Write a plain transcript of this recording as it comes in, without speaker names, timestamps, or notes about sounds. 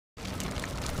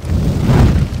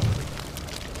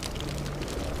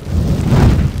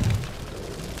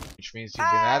which means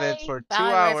you've been at it for 2 Bye,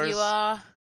 hours. wherever you are.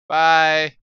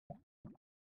 Bye.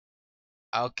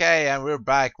 Okay, and we're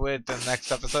back with the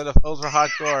next episode of Ultra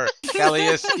Hardcore. Kelly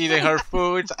is eating her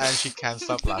food, and she can't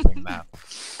stop laughing now.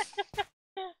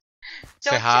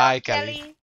 Say hi,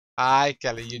 Kelly. Hi,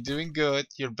 Kelly. You're doing good.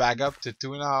 You're back up to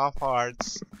 2.5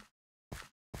 hearts.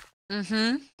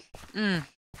 Mm. We're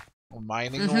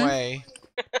mining away.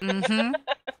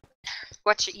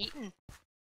 What you eating?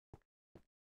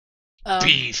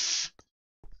 Beef.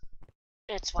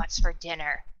 It's what's for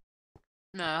dinner.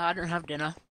 No, I don't have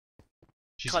dinner.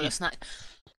 She's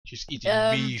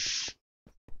eating beef.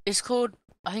 It's called,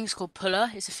 I think it's called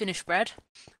pulla. It's a Finnish bread.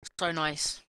 So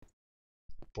nice.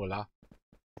 Pulla.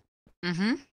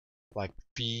 Like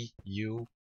P-U-L-L-E-R.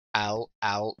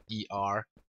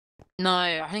 No,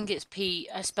 I think it's P.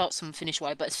 I spelt some Finnish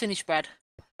way, but it's Finnish bread.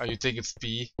 Oh, you think it's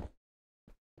P?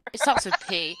 It starts with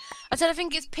P. I said I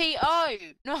think it's P-O.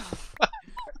 No.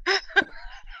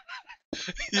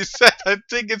 You said I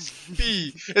think it's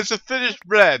P. It's a Finnish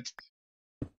bread.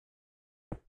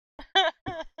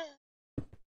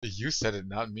 You said it,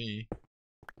 not me.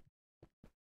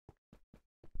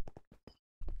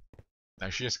 Now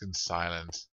she just gone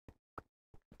silent.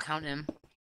 Count him.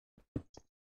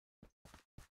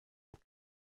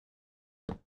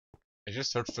 I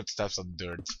just heard footsteps on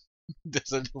dirt.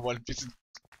 There's only one piece of...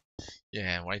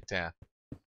 Yeah, right there.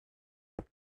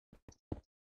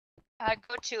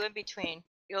 Go 2 in between.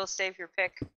 You'll save your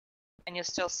pick, and you'll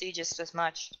still see just as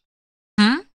much.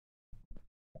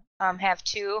 Have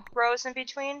 2 rows in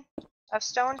between of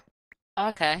stone.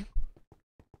 Okay.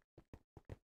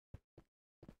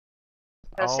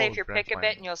 It'll save your pick a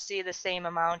bit, and you'll see the same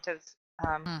amount of,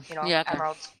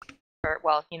 emeralds. Or,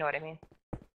 well, you know what I mean.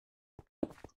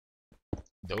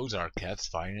 Those are Cat's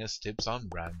finest tips on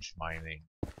branch mining.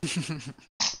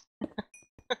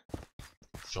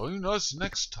 Join us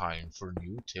next time for a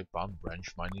new tip on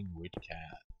branch mining with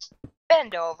Cat.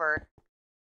 Bend over.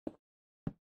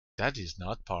 That is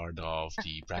not part of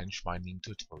the branch mining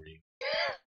tutorial.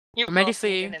 I'm ready for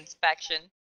you. An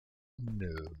inspection. No.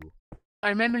 I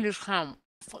remember this count.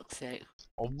 Fuck's sake.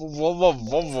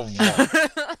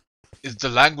 It's the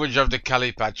language of the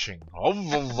Cali patching.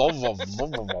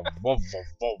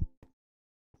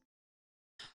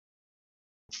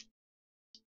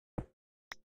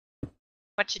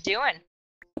 What you doing?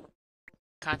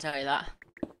 Can't tell you that.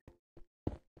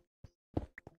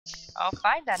 Oh,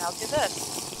 fine then. I'll do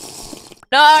this.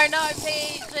 No,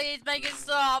 please make it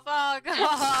stop. Oh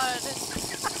God.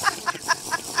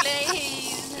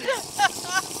 Please.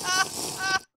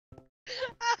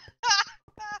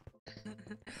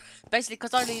 Basically,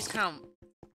 because I lose count,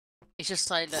 it's just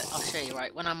so that I'll show you,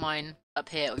 right? When I mine up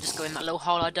here, it'll just go in that little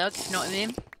hole I dug, if you know what I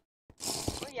mean.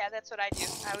 Well, yeah, that's what I do.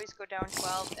 I always go down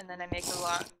 12, and then I make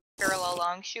a parallel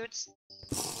long shoots.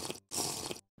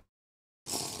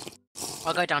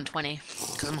 I'll go down 20,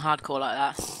 because I'm hardcore like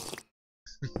that.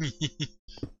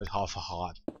 With half a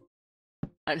heart.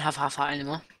 I don't have half heart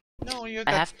anymore. No, you I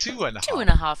got have 2.5.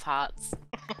 2.5 hearts.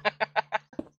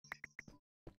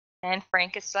 And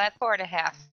Frank is still at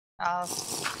 4.5. I'll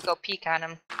go peek on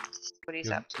him. What he's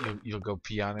up to. You'll go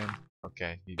pee on him?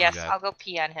 Okay, you Yes, do that. I'll go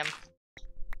pee on him.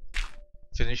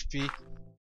 Finish pee?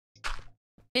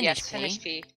 Finish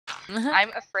pee.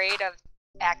 I'm afraid of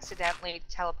accidentally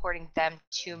teleporting them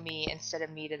to me instead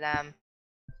of me to them.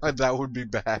 That would be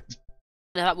bad.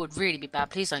 That would really be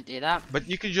bad. Please don't do that. But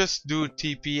you could just do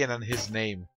TP and then his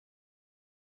name.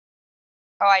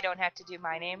 Oh, I don't have to do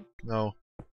my name? No.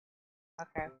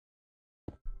 Okay.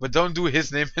 But don't do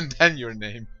his name and then your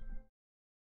name.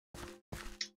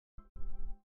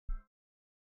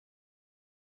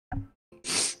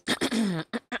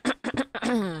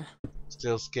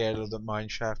 Still scared of the mine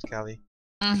shaft, Callie?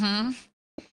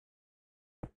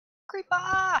 Creeper!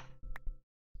 I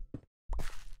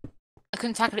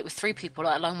couldn't tackle it with 3 people,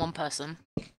 let alone 1 person.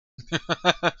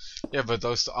 Yeah, but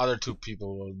those other 2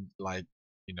 people will, like,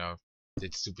 you know,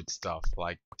 did stupid stuff,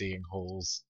 like digging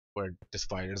holes where the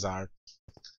spiders are.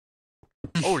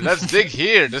 Oh, let's dig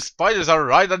here! The spiders are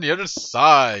right on the other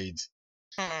side!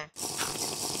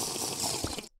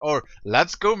 Or,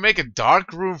 let's go make a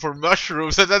dark room for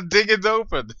mushrooms and then dig it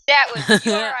open! That was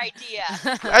your idea!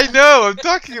 I know! I'm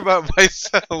talking about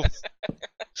myself!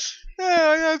 Yeah,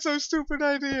 I had some stupid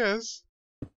ideas!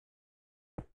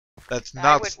 That's not...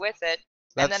 I went with it,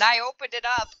 and then I opened it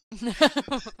up!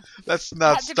 Let's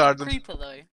not start... a creeper,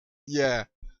 though. Yeah.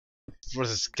 If it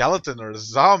was a skeleton or a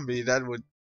zombie, that would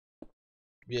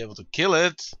be able to kill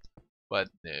it. But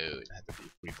no, it had to be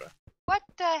a creeper. What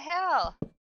the hell?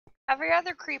 Every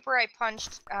other creeper I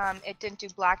punched, it didn't do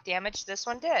block damage. This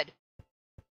one did.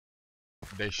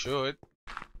 They should.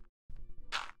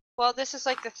 Well, this is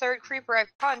like the third creeper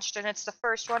I've punched, and it's the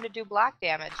first one to do black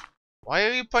damage. Why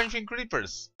are you punching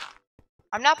creepers?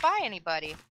 I'm not by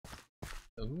anybody.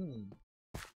 Ooh.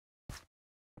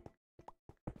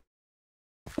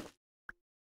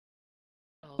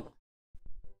 Oh.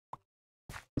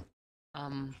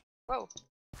 Whoa.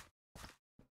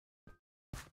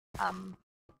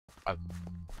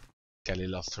 Kelly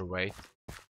lost her way.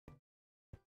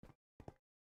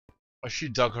 Or she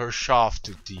dug her shaft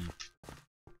too deep.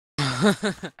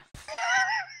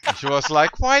 And she was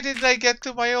like, why didn't I get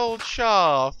to my old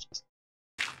shaft?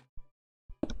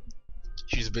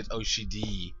 She's a bit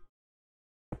OCD.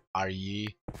 Are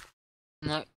ye?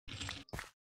 No.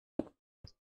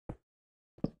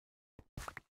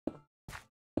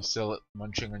 You still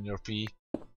munching on your pee?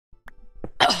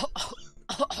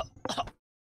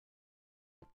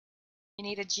 You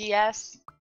need a GS?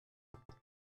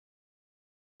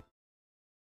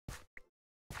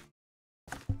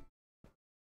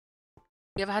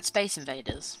 You ever had Space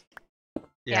Invaders?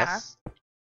 Yes.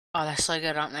 Oh, they're so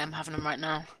good, aren't they? I'm having them right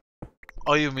now.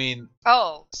 Oh, you mean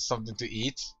Oh. something to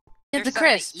eat? Yeah, the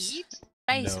crisps. Eat?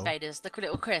 Space No. Invaders, the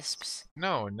little crisps.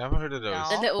 No, never heard of those. No.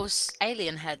 The little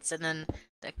alien heads, and then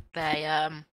they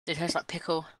taste like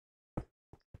pickle.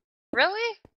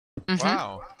 Really? Mm-hmm.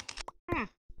 Wow.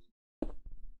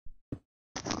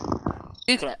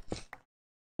 Google it.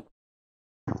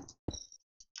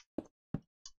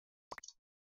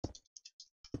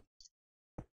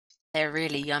 They're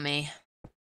really yummy.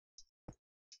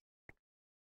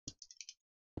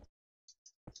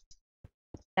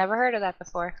 Never heard of that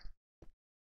before.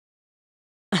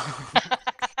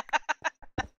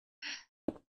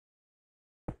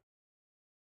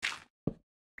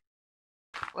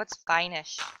 What's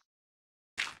finish?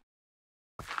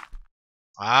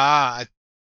 I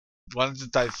wanted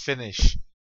to type finish,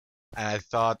 and I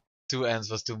thought 2 N's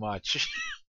was too much.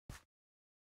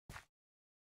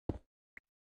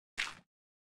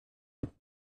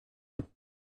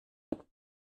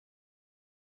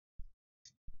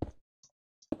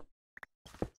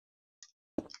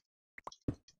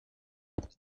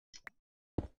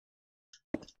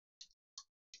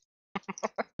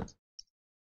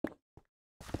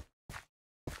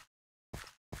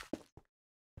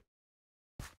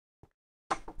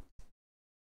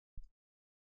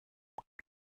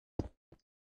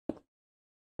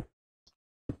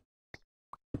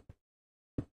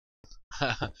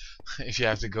 If you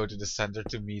have to go to the center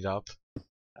to meet up.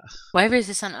 Where is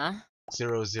the center?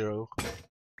 0, 0.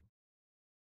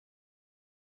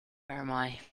 Where am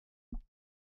I?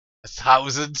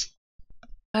 1,000.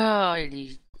 Oh,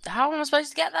 how am I supposed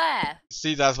to get there?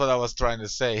 See, that's what I was trying to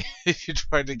say. If you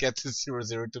try to get to 0,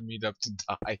 0 to meet up to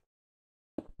die.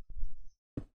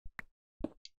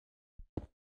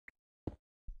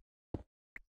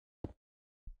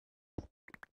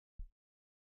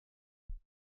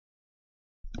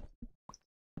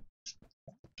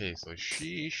 Okay, so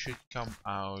she should come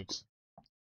out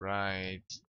right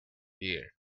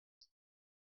here.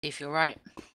 If you're right.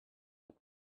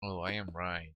 Oh, I am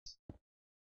right.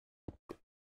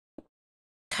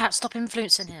 Cat, stop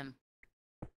influencing him.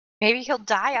 Maybe he'll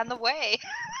die on the way.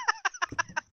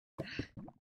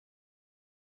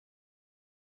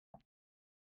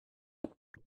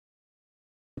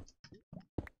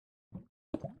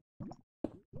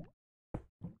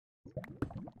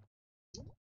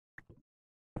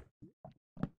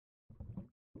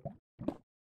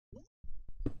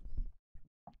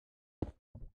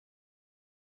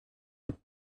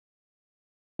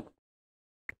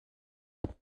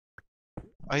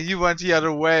 Oh, you went the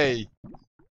other way.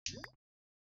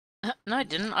 No, I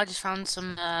didn't. I just found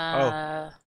some. Oh.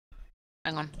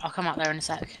 Hang on, I'll come out there in a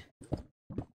sec.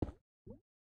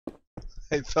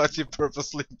 I thought you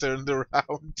purposely turned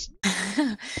around.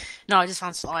 No, I just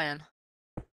found some iron.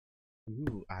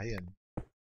 Ooh, iron.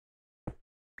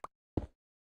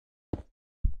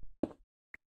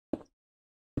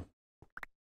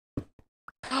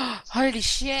 Holy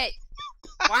shit!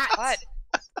 What?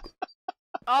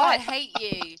 Oh, I hate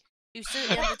you. You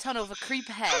stood in the tunnel with a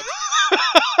creeper head.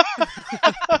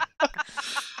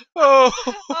 Oh.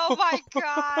 Oh my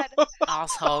god.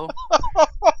 Asshole.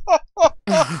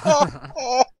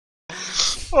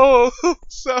 Oh,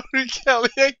 sorry, Kelly.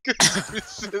 I couldn't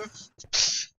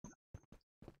resist.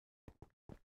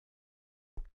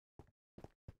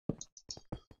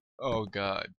 Oh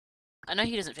god. I know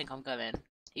he doesn't think I'm going.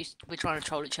 We're trying to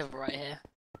troll each other right here.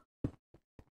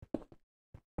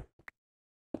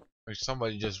 Or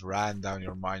somebody just ran down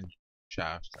your mine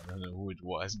shaft. I don't know who it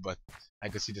was, but I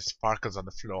could see the sparkles on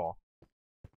the floor.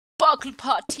 Sparkle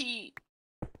party!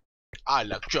 I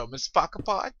like German sparkle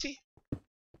party.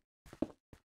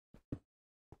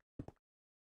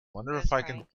 Wonder if I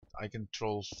can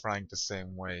troll Frank the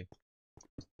same way.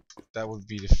 That would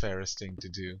be the fairest thing to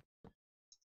do.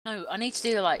 No, I need to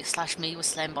do like /me was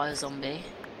slain by a zombie.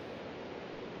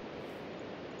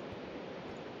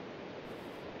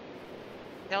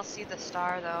 They'll see the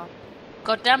star though.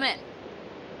 God damn it!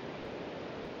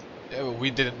 Yeah, but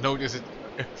we didn't notice it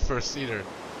first either.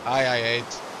 I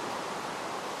ate.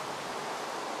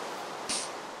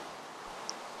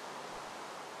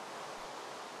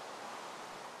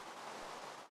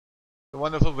 The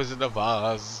Wonderful Wizard of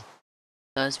Oz.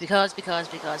 Because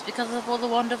of all the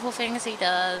wonderful things he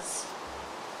does.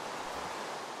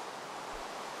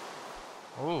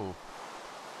 Oh.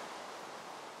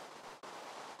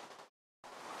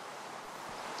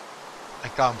 I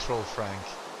can't troll Frank.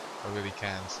 I really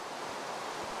can't.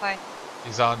 Why?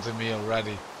 He's on to me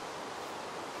already.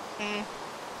 Hmm.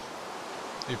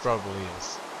 He probably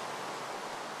is.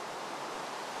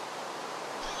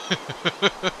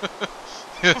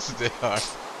 Yes, they are.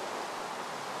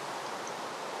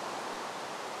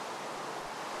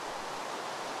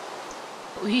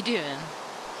 What were you doing?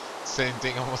 Same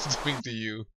thing I was doing to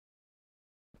you.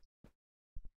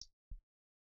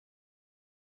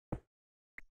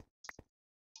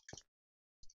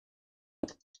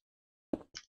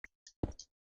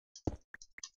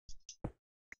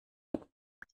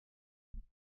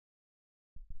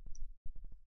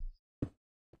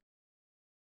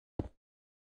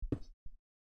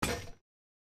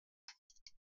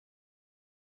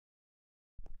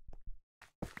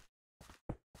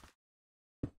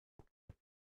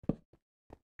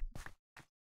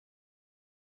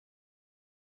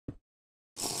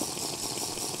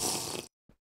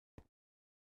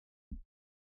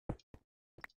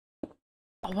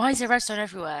 Oh, why is there redstone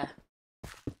everywhere?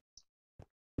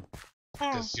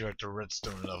 Because you're at the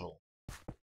redstone level.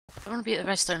 I want to be at the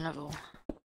redstone level.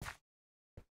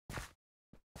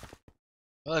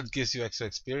 Well, it gives you extra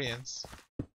experience.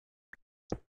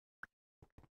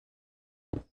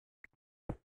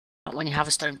 Not when you have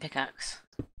a stone pickaxe.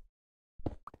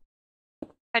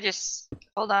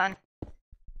 Hold on.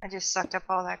 I just sucked up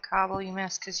all that cobble you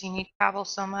missed because you need cobble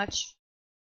so much.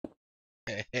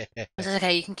 It's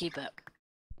okay, you can keep it.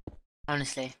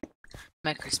 Honestly.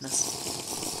 Merry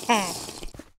Christmas.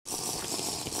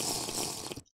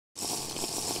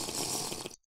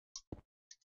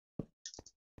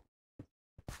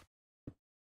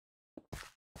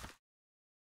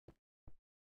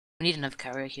 We need another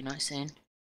karaoke night soon.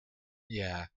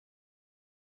 Yeah.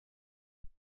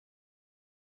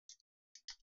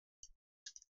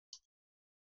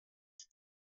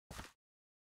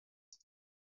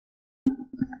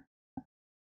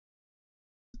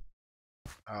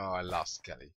 Oh, I lost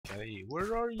Kelly. Kelly,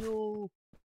 where are you?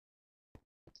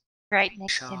 Right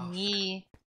next to me.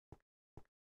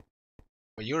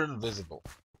 But you're invisible.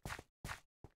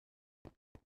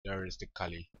 There is the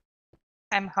Kelly.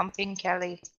 I'm humping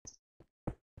Kelly.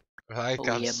 But I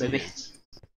can't see baby. it.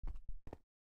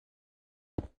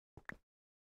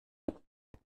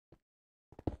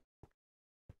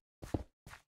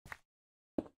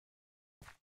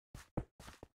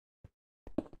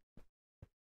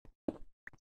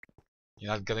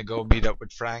 You're not gonna go meet up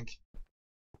with Frank?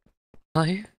 No.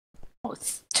 Oh,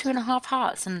 it's 2.5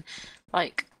 hearts and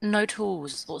like no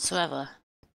tools whatsoever.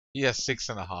 He has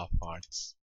 6.5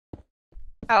 hearts.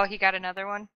 Oh, he got another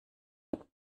one?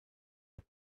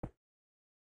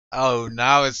 Oh,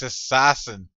 now it's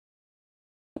Assassin.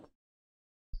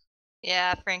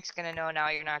 Yeah, Frank's gonna know now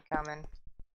you're not coming.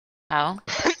 How?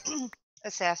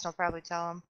 Assassin will probably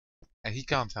tell him. And he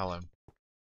can't tell him.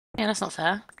 Yeah, that's not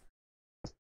fair.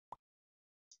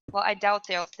 Well, I doubt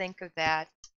they'll think of that.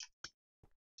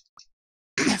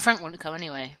 Frank wouldn't come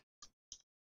anyway.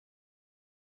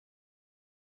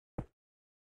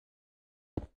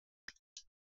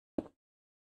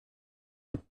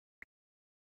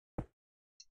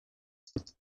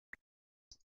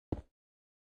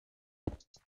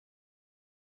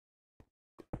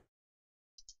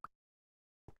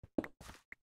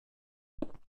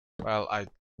 Well, I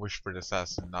whispered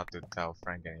Assassin not to tell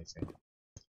Frank anything.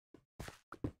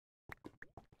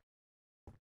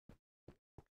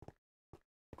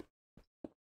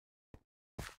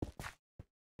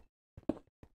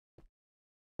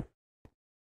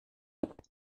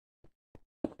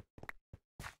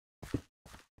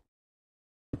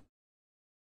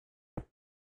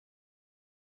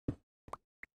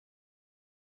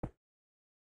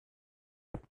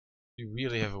 You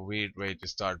really have a weird way to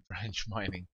start branch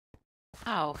mining.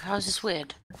 Oh, how's this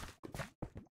weird?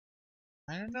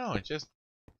 I don't know, it's just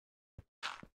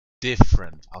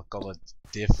different. I'll call it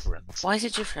different. Why is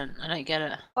it different? I don't get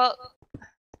it. Well,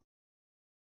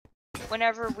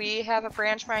 whenever we have a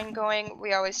branch mine going,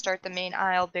 we always start the main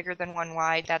aisle bigger than one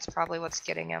wide. That's probably what's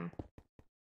getting him.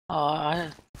 Oh,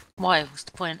 why? What's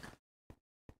the point?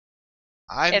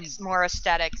 It's more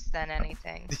aesthetics than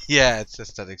anything. Yeah, it's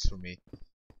aesthetics for me.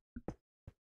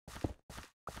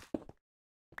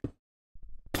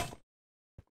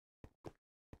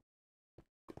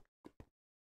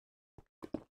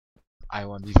 I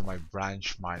want even my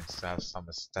branch mines to have some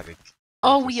aesthetic.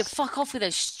 Oh, will you fuck off with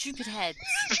those stupid heads?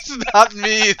 It's not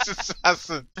me, it's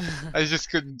Assassin. I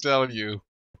just couldn't tell you.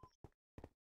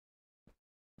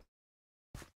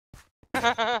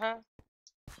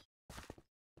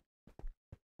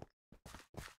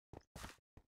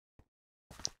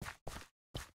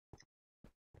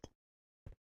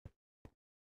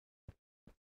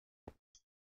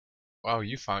 Wow,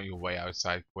 you found your way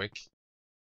outside quick.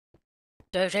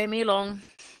 Don't take me long.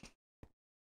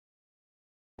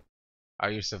 Are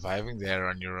you surviving there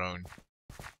on your own?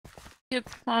 Yep,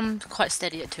 I'm quite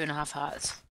steady at 2.5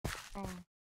 hearts.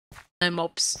 No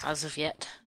mobs as of yet.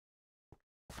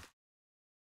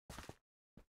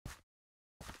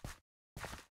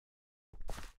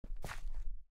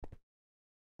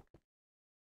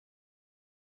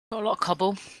 Got a lot of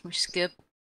cobble, which is good.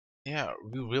 Yeah,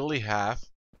 we really have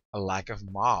a lack of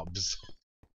mobs.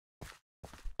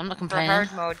 I'm not For complaining.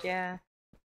 hard mode, yeah.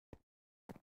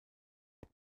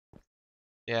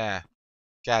 Yeah.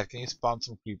 Cat, can you spawn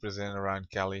some creepers in around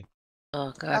Kelly?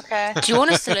 Oh god. Okay. Do you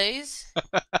want us to lose?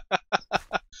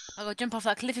 I'll go jump off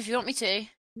that cliff if you want me to.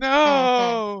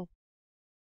 No!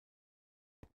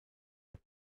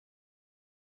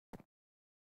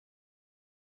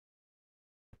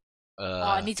 Oh,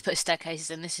 I need to put staircases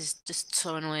in. This is just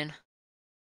so annoying.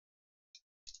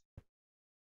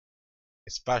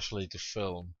 Especially to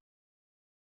film.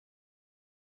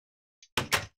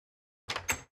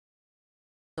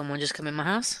 Someone just come in my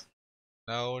house?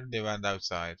 No, they went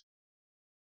outside.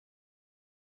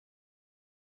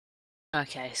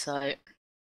 Okay, so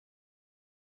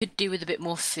could do with a bit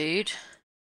more food. Do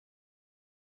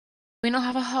we not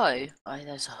have a hoe? Oh,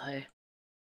 there's a hoe.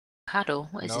 Paddle?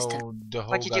 What is this? No, the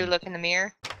whole What'd you do? Look in the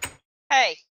mirror?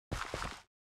 Hey!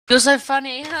 You're so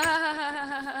funny!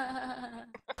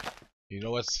 You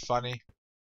know what's funny?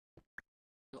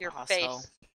 Your asshole.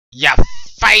 face. Your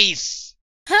face!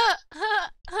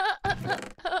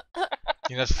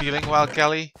 You're not feeling well,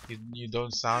 Kelly? You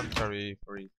don't sound very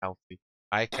healthy.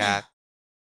 Hi, Cat.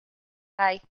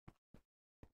 Hi.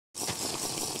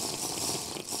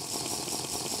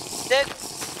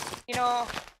 You know,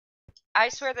 I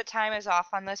swear the time is off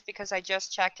on this because I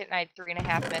just checked it and I had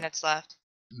 3.5 minutes left.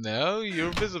 No,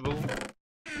 you're visible.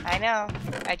 I know.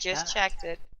 I just checked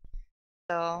it.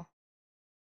 So,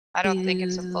 I don't think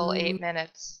it's a full 8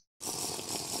 minutes.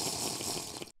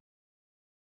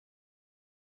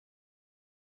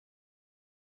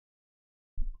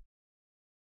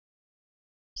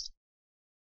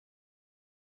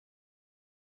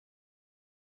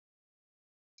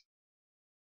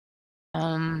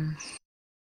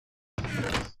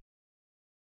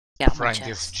 Yeah, Frank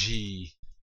is G.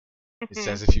 It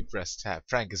says if you press tab.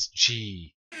 Frank is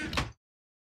G.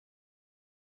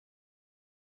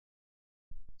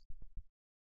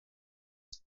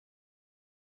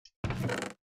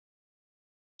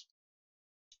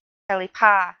 Kelly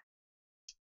Pa.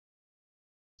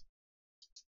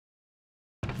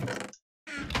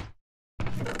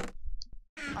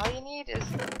 All you need is...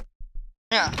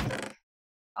 Yeah.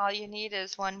 All you need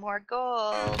is one more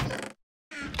gold.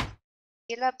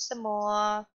 Heal up some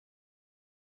more.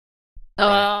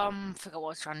 Forgot what I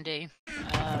was trying to do.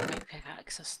 Maybe pick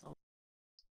access though.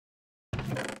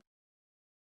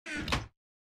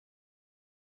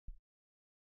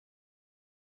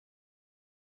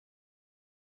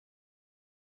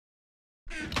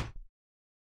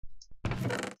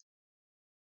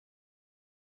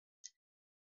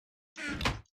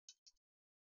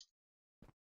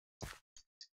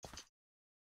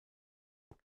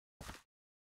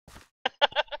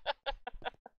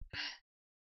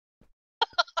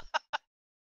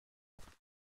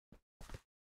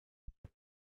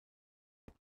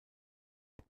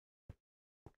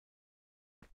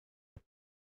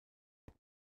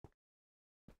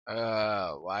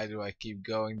 Why do I keep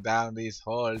going down this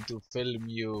hole to film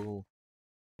you?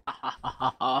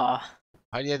 How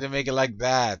do you have to make it like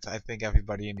that? I think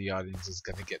everybody in the audience is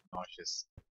gonna get nauseous.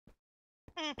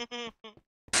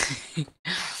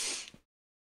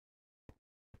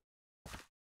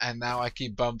 And now I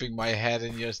keep bumping my head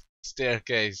in your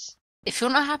staircase. If you're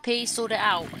not happy, sort it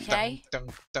out, okay? Dun,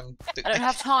 dun, dun, I don't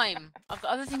have time. I've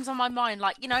got other things on my mind,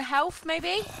 like, you know, health,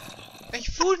 maybe?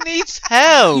 Who needs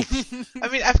help? I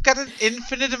mean, I've got an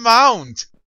infinite amount.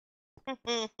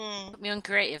 Put me on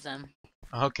creative then.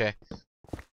 Okay.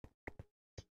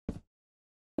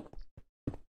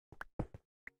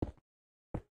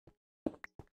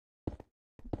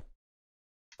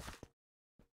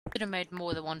 Could have made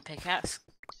more than one pickaxe.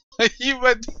 You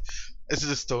went. Is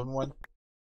it a stone one?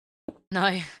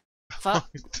 No. Fuck.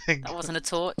 Thank That wasn't a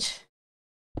torch.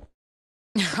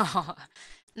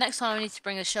 Next time I need to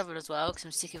bring a shovel as well, because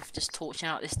I'm sick of just torching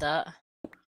out this dirt.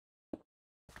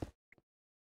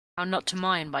 How not to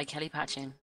mine by Kelly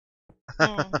Patching.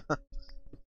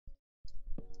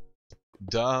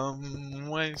 Dumb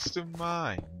waste of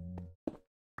mine.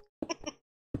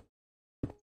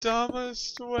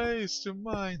 Dumbest waste of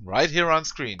mine. Right here on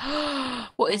screen.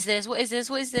 What is this? What is this?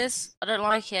 What is this? I don't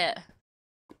like it.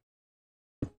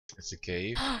 It's a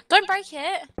cave. Don't break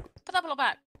it! Put that block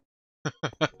back.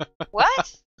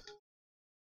 What?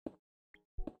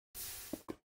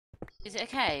 Is it a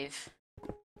cave?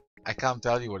 I can't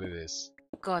tell you what it is.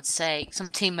 God's sake, some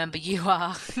team member you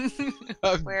are.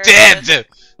 I'm Where is dead!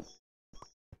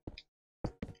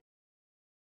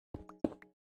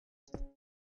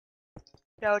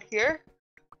 Out here?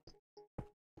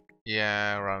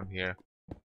 Yeah, around here.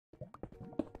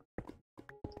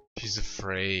 She's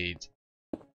afraid.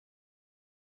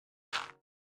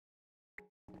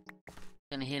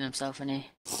 Gonna heal himself, isn't he?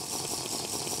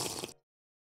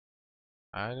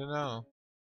 I don't know.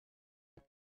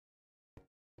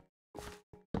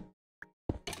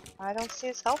 I don't see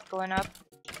his health going up.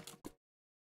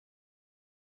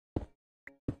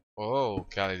 Oh,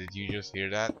 Callie, did you just hear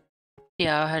that?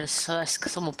 Yeah, I heard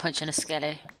someone punching a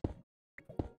skelly.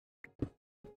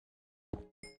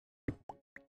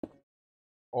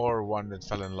 Or one that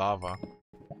fell in lava.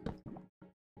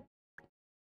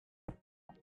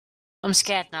 I'm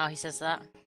scared now, he says that.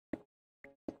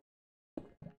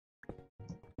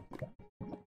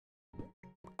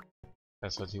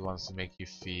 That's what he wants to make you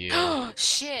feel.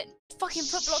 Shit! Fucking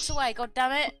put blocks away, god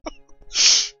damn it!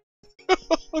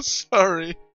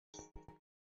 Sorry.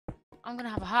 I'm gonna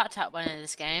have a heart attack by the end of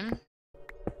this game.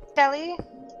 Kelly?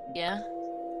 Yeah?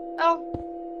 Oh.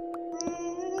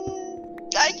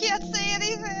 I can't say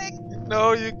anything!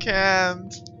 No, you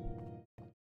can't.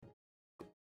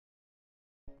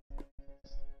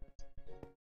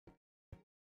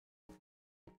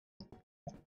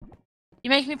 You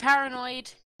make me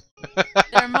paranoid.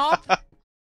 They're a mob?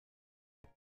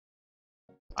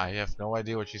 I have no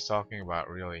idea what she's talking about,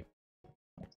 really.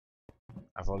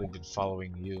 I've only been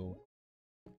following you.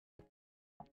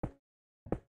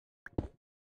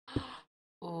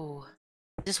 Ooh.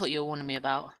 Is this what you're warning me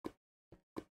about?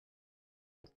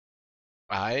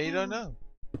 I don't know.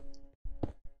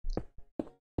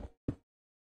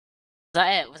 Was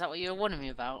that it? Was that what you were warning me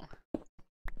about?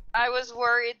 I was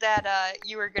worried that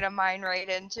you were gonna mine right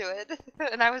into it,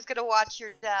 and I was gonna watch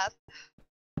your death.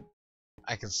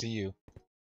 I can see you.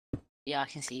 Yeah, I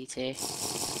can see you too.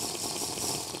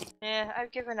 Yeah,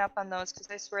 I've given up on those because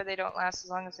I swear they don't last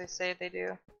as long as they say they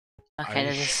do. Okay, Are you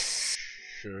there's a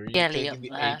sure you're skelly taking up the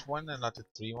there. 8 one and not the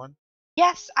 3 one?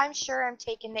 Yes, I'm sure I'm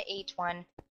taking the 8 one.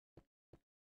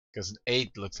 Because an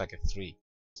 8 looks like a 3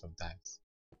 sometimes.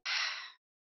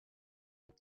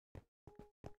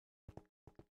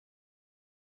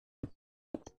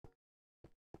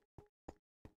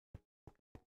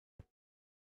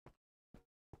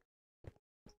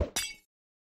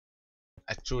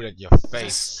 I threw it at your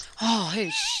face. Oh,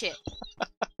 holy shit.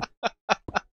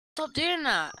 Stop doing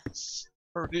that.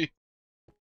 Sorry.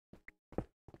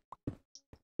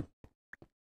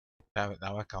 Damn it,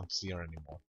 now I can't see her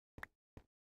anymore.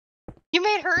 You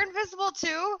made her invisible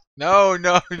too? No,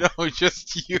 no, no,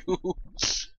 just you.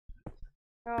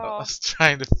 I Oh. was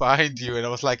trying to find you and I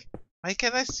was like, why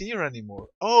can't I see her anymore?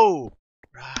 Oh,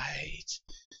 right.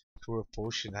 Threw a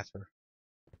potion at her.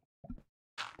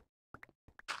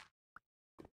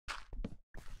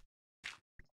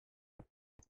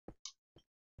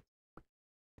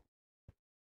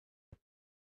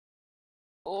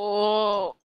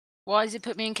 Oh, why does it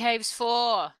put me in caves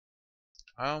for?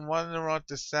 I'm wondering what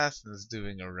the assassin's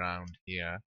doing around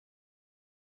here.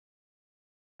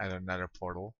 And another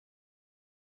portal.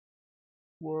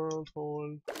 World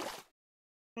hole.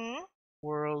 Hmm?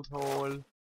 World hole.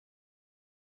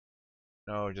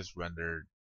 No, just rendered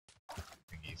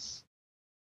thingies.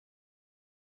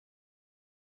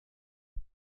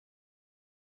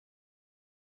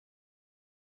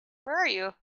 Where are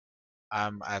you?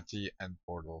 I'm at the end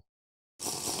portal.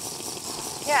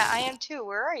 Yeah, I am too.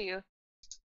 Where are you?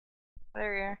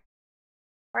 There you are.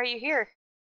 Why are you here?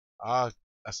 Ah,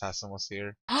 assassin was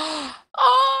here. Oh,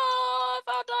 I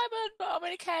found diamond, but I'm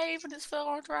in a cave and it's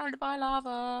surrounded by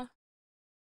lava.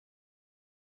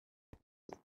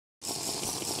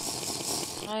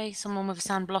 Hi, someone with a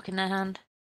sand block in their hand.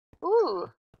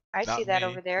 Ooh, I Not see that me.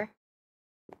 over there.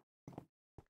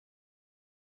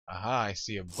 Aha, I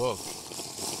see a book.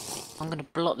 I'm gonna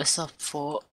block this up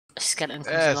before a skeleton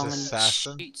comes There's along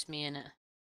assassin. and shoots me in it.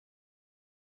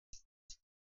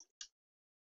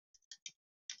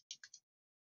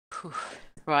 Whew.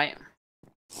 Right.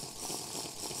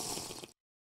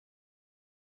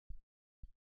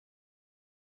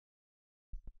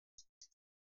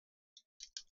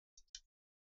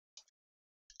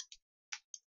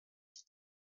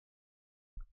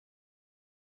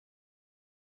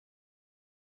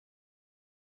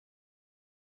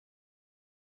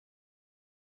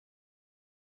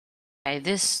 Okay,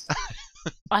 this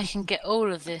I can get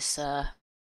all of this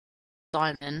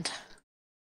diamond.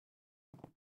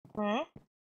 Hmm?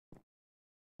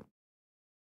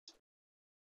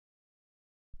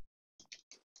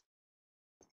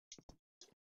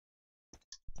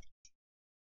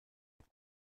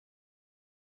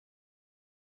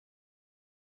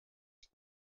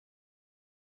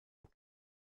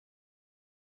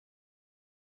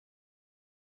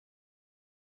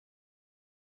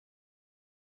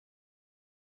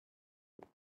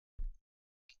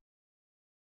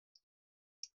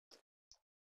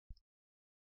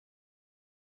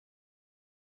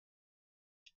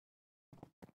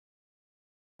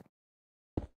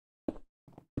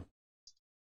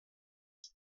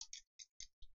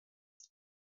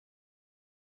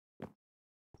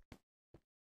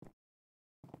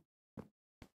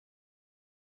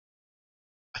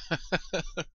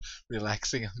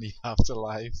 Relaxing on the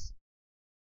afterlife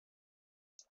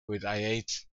with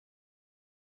I8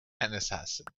 and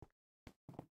assassin.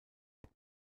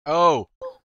 Oh,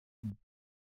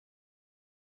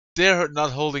 they're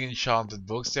not holding enchanted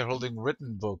books, they're holding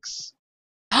written books.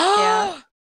 Yeah.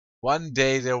 One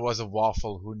day there was a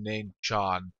waffle who named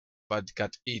John, but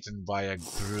got eaten by a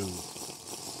grue.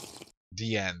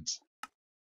 The end.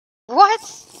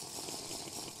 What?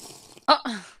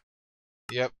 Oh.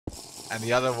 Yep. And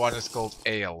the other one is called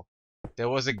Ale. There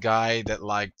was a guy that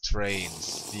liked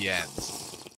trains. The end.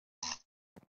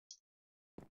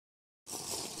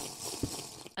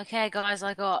 Okay, guys,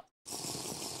 I got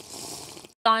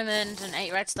diamond and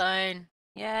 8 redstone.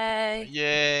 Yay!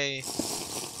 Yay!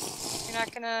 You're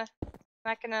not gonna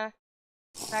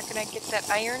get that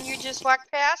iron you just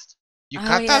walked past? You Oh,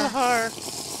 can't tell yeah. her!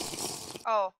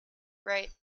 Oh, right.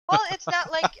 Well, it's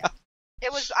not like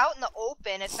it was out in the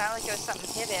open. It's not like it was something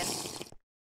hidden.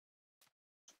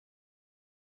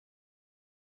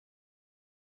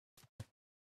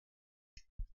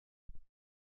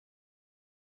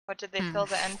 What, did they fill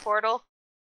the end portal?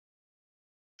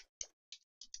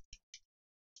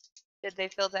 Did they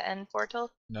fill the end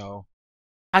portal? No,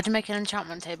 How'd you make an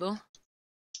enchantment table?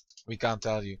 we can't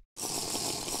tell you.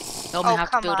 Told me Oh, how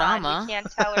to come build on. armor. You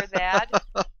can't tell her that.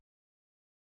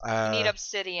 You need Uh,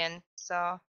 obsidian,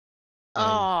 so.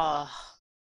 Oh,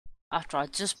 after I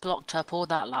just blocked up all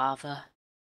that lava.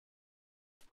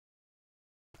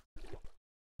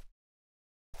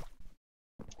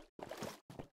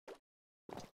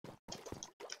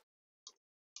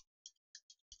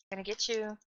 Gonna get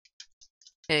you.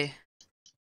 Who?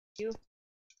 You.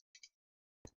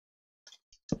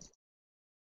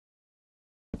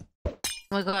 Oh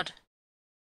my god.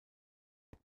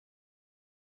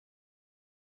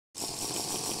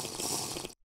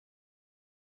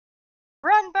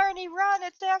 Run, Barney, run!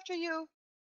 It's after you!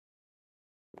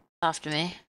 After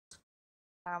me.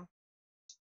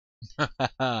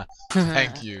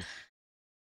 Thank you.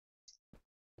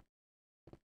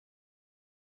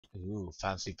 Ooh,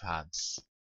 fancy pants.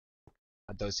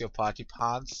 Are those your party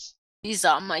pants? These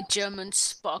are my German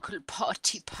sparkle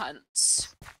party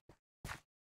pants.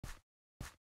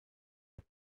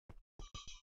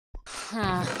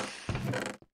 Huh.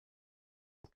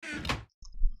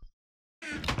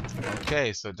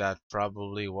 Okay, so that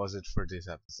probably was it for this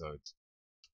episode.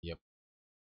 Yep.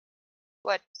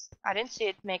 What? I didn't see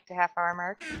it make the half-hour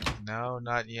mark. No,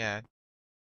 not yet.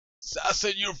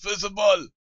 Assassin, you're visible!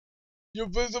 You're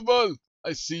visible!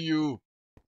 I see you!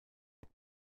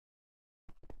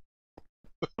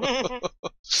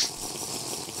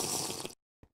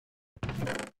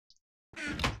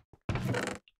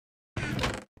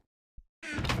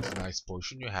 It's a nice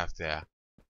potion you have there.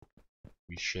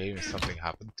 Be shame if something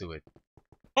happened to it.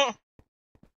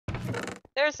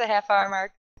 There's the half-hour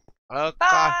mark. Okay.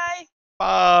 Bye!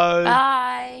 Bye!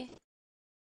 Bye.